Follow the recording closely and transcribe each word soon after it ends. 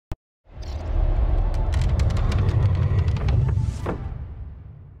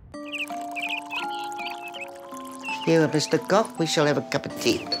Here, Mr. Gock, we shall have a cup of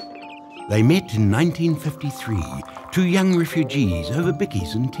tea. They met in 1953, two young refugees over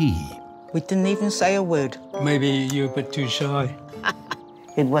bickies and tea. We didn't even say a word. Maybe you're a bit too shy.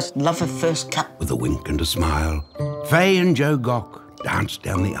 It was love at first cup. With a wink and a smile, Faye and Joe Gock danced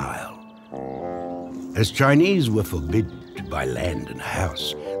down the aisle. As Chinese were forbid to buy land and a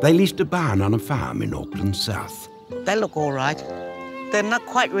house, they leased a barn on a farm in Auckland South. They look all right. They're not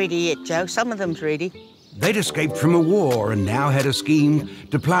quite ready yet, Joe. Some of them's ready. They'd escaped from a war and now had a scheme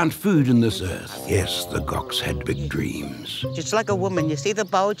to plant food in this earth. Yes, the Gocks had big dreams. Just like a woman, you see the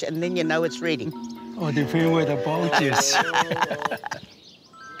bulge and then you know it's ready. Oh, do you feel where the bulge is?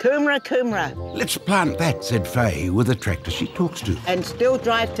 Kumara, Kumara. Let's plant that, said Faye, with a tractor she talks to. And still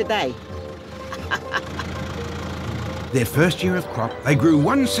drive today. Their first year of crop, they grew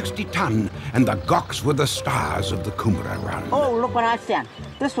 160 tonne, and the Gocks were the stars of the Kumara run. Oh, look what I found.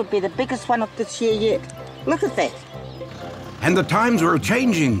 This would be the biggest one of this year yet. Look at that. And the times were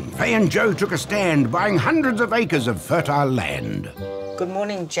changing. Faye and Joe took a stand, buying hundreds of acres of fertile land. Good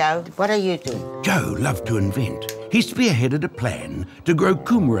morning, Joe. What are you doing? Joe loved to invent. He spearheaded a plan to grow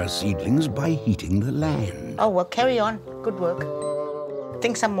Kumara seedlings by heating the land. Oh, well, carry on. Good work.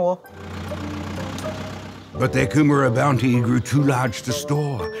 Think some more. But their Kumara bounty grew too large to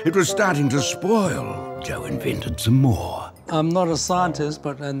store. It was starting to spoil. Joe invented some more. I'm not a scientist,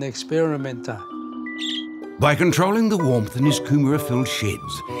 but an experimenter. By controlling the warmth in his Kumara-filled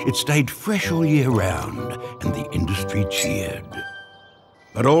sheds, it stayed fresh all year round, and the industry cheered.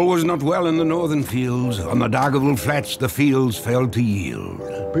 But all was not well in the northern fields. On the Dargaville Flats, the fields failed to yield.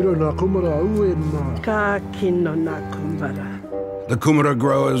 The Kumara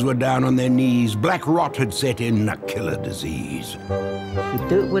growers were down on their knees. Black rot had set in, a killer disease. We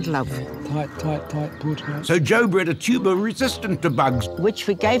do it with love. Tight, tight, tight, pull tight. So Joe bred a tuber resistant to bugs, Which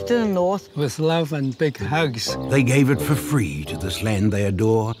we gave to the north. With love and big hugs. They gave it for free to this land they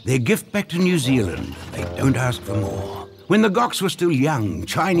adore. Their gift back to New Zealand. They don't ask for more. When the Gocks were still young,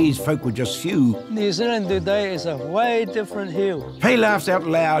 Chinese folk were just few. New Zealand today is a way different hill. Faye laughs out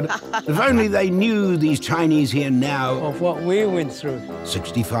loud. If only they knew these Chinese here now. Of what we went through.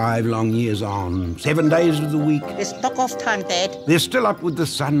 65 long years on, 7 days of the week. It's knock off time, Dad. They're still up with the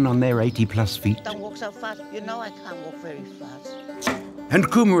sun on their 80-plus feet. Don't walk so fast. You know I can't walk very fast. And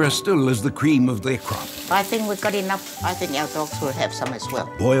Kumara still is the cream of their crop. I think we've got enough. I think our dogs will have some as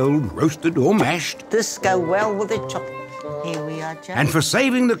well. Boiled, roasted or mashed. This go well with the chop. Here we are, Joe. And for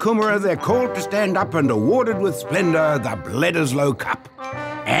saving the Kumara, they're called to stand up and awarded with splendour the Bledisloe Cup.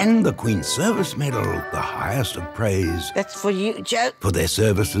 And the Queen's Service Medal, the highest of praise. That's for you, Joe. For their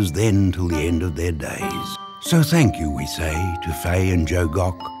services then till the end of their days. So thank you, we say, to Faye and Joe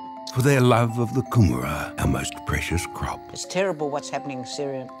Gock, for their love of the Kumara, our most precious crop. It's terrible what's happening in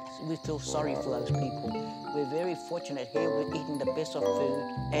Syria. We feel sorry for those people. We're very fortunate here. We're eating the best of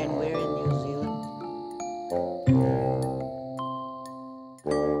food, and we're in New Zealand.